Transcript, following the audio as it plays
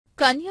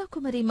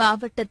கன்னியாகுமரி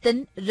மாவட்டத்தின்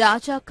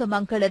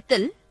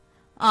ராஜாக்கமங்கலத்தில்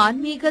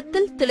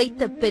ஆன்மீகத்தில்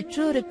திளைத்த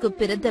பெற்றோருக்கு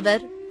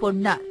பிறந்தவர்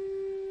பொன்னார்.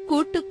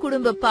 கூட்டுக்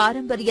குடும்ப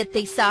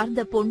பாரம்பரியத்தை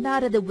சார்ந்த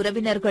பொன்னாரது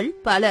உறவினர்கள்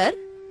பலர்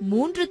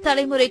 3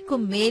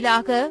 தலைமுறைக்கும்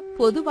மேலாக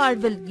பொது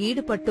வாழ்வில்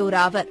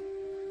ஈடுபட்டோராவர்.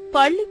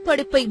 பள்ளிப்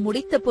படிப்பை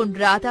முடித்த பொன்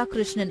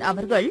ராதாகிருஷ்ணன்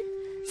அவர்கள்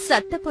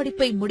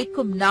சட்டப்படிப்பை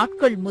முடிக்கும்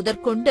நாட்கள்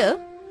முதற்கொண்டு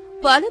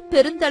பல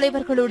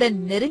பெருந்தலைவர்களுடன்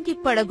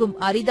நெருங்கிப் பழகும்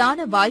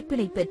அரிதான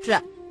வாய்ப்பினை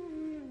பெற்றார்.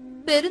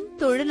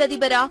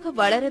 பெருந்தொழிலதிபராக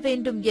வளர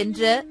வேண்டும்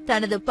என்ற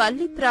தனது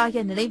பள்ளி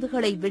பிராய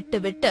நினைவுகளை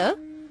விட்டுவிட்டு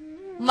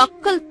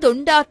மக்கள்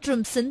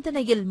தொண்டாற்றும்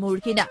சிந்தனையில்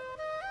மூழ்கினார்.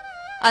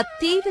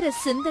 அத்தீவிர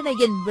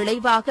சிந்தனையின்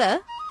விளைவாக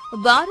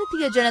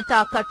பாரதிய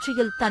ஜனதா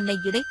கட்சியில் தன்னை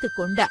இணைத்துக்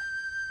கொண்டார்.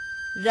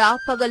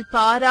 ராப்பகல்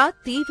பாரா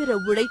தீவிர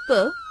உழைப்பு,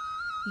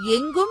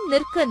 எங்கும்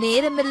நிற்க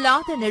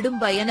நேரமில்லாத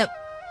நெடும்பயணம்.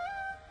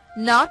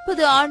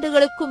 40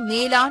 ஆண்டுகளுக்கும்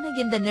மேலான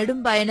இந்த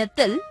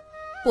நெடும்பயணத்தில்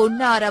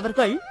பொன்னார்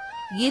அவர்கள்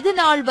இது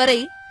நாள்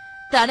வரை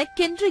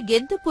தனக்கென்று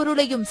எந்த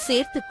பொருளையும்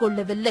சேர்த்துக்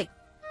கொள்ளவில்லை.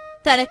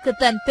 தனக்கு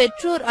தன்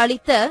பெற்றோர்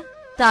அளித்த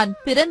தான்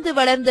பிறந்து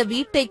வளர்ந்த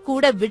வீட்டை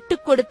கூட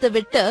விட்டுக்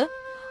கொடுத்துவிட்டு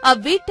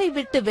அவ்வீட்டை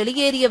விட்டு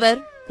வெளியேறியவர்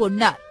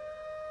பொன்னார்.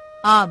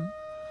 ஆம்,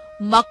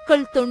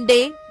 மக்கள்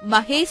தொண்டே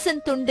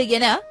மகேசன் தொண்டு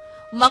என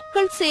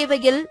மக்கள்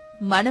சேவையில்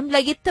மனம்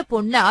லயித்த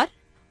பொன்னார்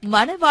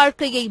மன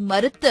வாழ்க்கையை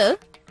மறுத்து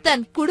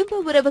தன்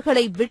குடும்ப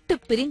உறவுகளை விட்டு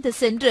பிரிந்து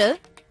சென்று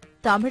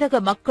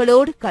தமிழக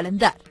மக்களோடு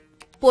கலந்தார்.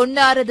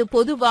 பொன்னாரது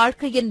பொது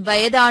வாழ்க்கையின்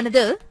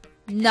வயதானது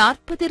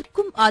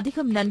 40ற்கும்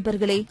அதிகம்.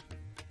 நண்பர்களே,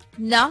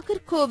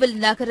 நாகர்கோவில்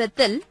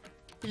நகரத்தில்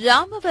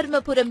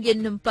ராமவர்மபுரம்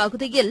என்னும்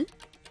பகுதியில்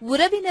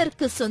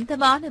உறவினருக்கு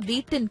சொந்தமான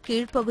வீட்டின்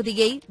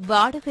கீழ்ப்பகுதியை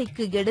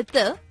வாடகைக்கு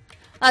எடுத்து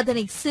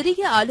அதனை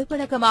சிறிய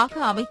அலுவலகமாக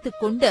அமைத்துக்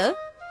கொண்டு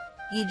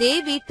இதே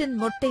வீட்டின்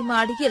மொட்டை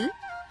மாடியில்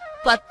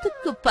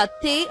 10க்கு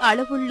 10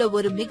 அளவுள்ள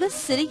ஒரு மிக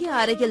சிறிய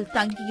அறையில்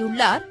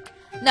தங்கியுள்ளார்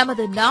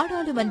நமது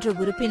நாடாளுமன்ற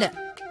உறுப்பினர்.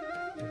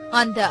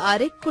 அந்த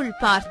அறைக்குள்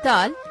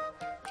பார்த்தால்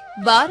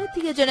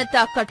பாரதிய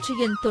ஜனதா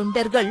கட்சியின்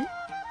தொண்டர்கள்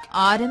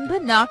ஆரம்ப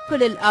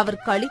நாட்களில்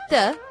அவர் கழித்த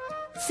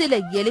சில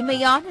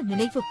எளிமையான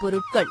நினைவுப்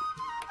பொருட்கள்.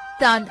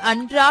 தான்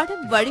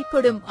அன்றாடம்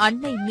வழிபடும்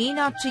அன்னை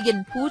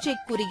மீனாட்சியின்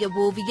பூஜைக்குரிய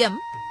ஓவியம்,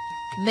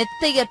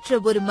 மெத்தையற்ற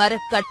ஒரு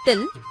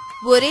மரக்கட்டில்,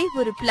 ஒரே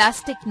ஒரு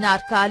பிளாஸ்டிக்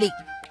நாற்காலி,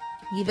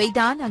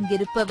 இவைதான்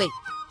அங்கிருப்பவை.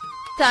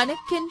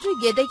 தனக்கென்று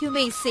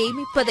எதையுமே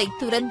சேமிப்பதை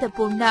துறந்த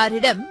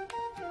பொன்னாரிடம்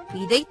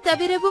இதைத்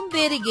தவிரவும்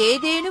வேறு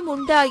ஏதேனும்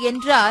உண்டா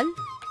என்றால்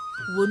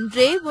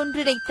ஒன்றே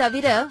ஒன்றினை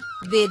தவிர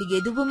வேறு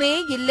எதுவுமே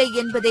இல்லை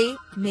என்பதே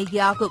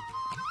மெய்யாகும்.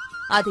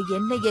 அது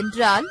என்ன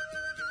என்றால்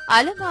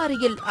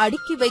அலமாரியில்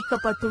அடுக்கி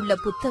வைக்கப்பட்டுள்ள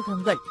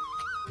புத்தகங்கள்.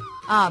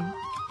 ஆம்,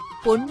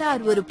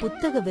 பொன்னார் ஒரு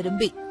புத்தக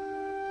விரும்பி.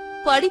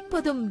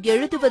 படிப்பதும்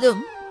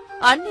எழுதுவதும்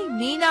அன்னை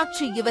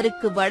மீனாட்சி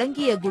இவருக்கு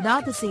வழங்கிய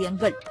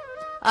குணாதிசயங்கள்.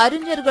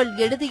 அறிஞர்கள்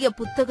எழுதிய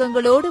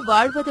புத்தகங்களோடு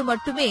வாழ்வது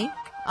மட்டுமே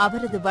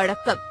அவரது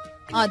வழக்கம்.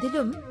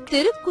 அதிலும்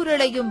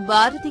திருக்குறளையும்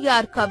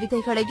பாரதியார்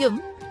கவிதைகளையும்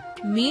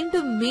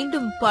மீண்டும்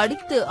மீண்டும்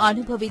படித்து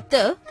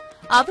அனுபவித்து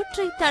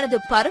அவற்றை தனது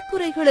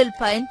பரப்புரைகளில்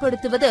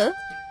பயன்படுத்துவது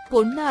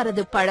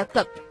பொன்னாரது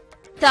பழக்கம்.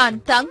 தான்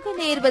தங்க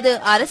நேர்வது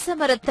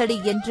அரசமரத்தடி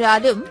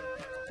என்றாலும்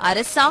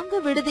அரசாங்க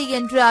விடுதி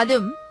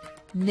என்றாலும்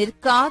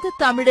நிற்காத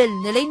தமிழில்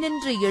நிலை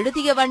நின்று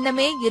எழுதிய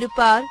வண்ணமே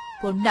இருப்பார்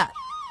பொன்னார்.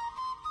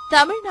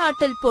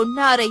 தமிழ்நாட்டில்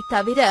பொன்னாரை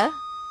தவிர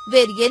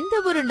வேறு எந்த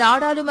ஒரு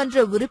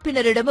நாடாளுமன்ற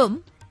உறுப்பினரிடமும்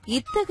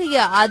இத்தகைய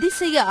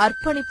அதிசய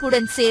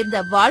அர்ப்பணிப்புடன் சேர்ந்த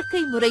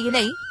வாழ்க்கை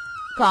முறையினை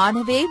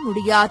காணவே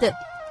முடியாது.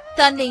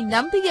 தன்னை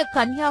நம்பிய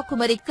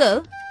கன்னியாகுமரிக்கு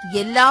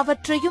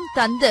எல்லாவற்றையும்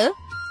தந்து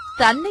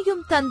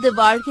தன்னையும் தந்து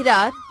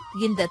வாழ்கிறார்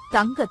இந்த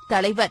தங்கத்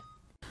தலைவன்.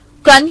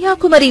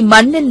 கன்னியாகுமரி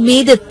மண்ணின்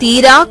மீது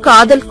தீரா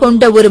காதல்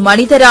கொண்ட ஒரு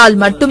மனிதரால்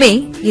மட்டுமே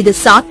இது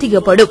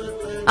சாத்தியப்படும்.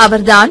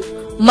 அவர்தான்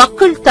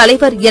மக்கள்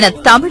தலைவர் என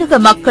தமிழக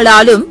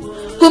மக்களாலும்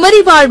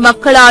குமரிவாழ்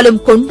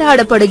மக்களாலும்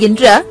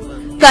கொண்டாடப்படுகின்ற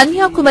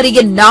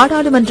கன்னியாகுமரியின்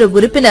நாடாளுமன்ற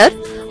உறுப்பினர்,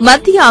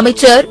 மத்திய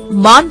அமைச்சர்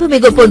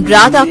மாண்புமிகு பொன்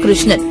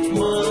ராதாகிருஷ்ணன்.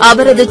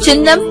 அவரது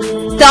சின்னம்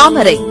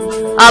தாமரை.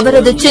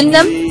 அவரது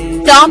சின்னம்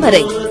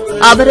தாமரை.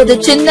 அவரது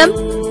சின்னம்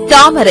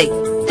தாமரை.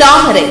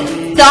 தாமரை.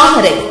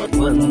 தாமரை.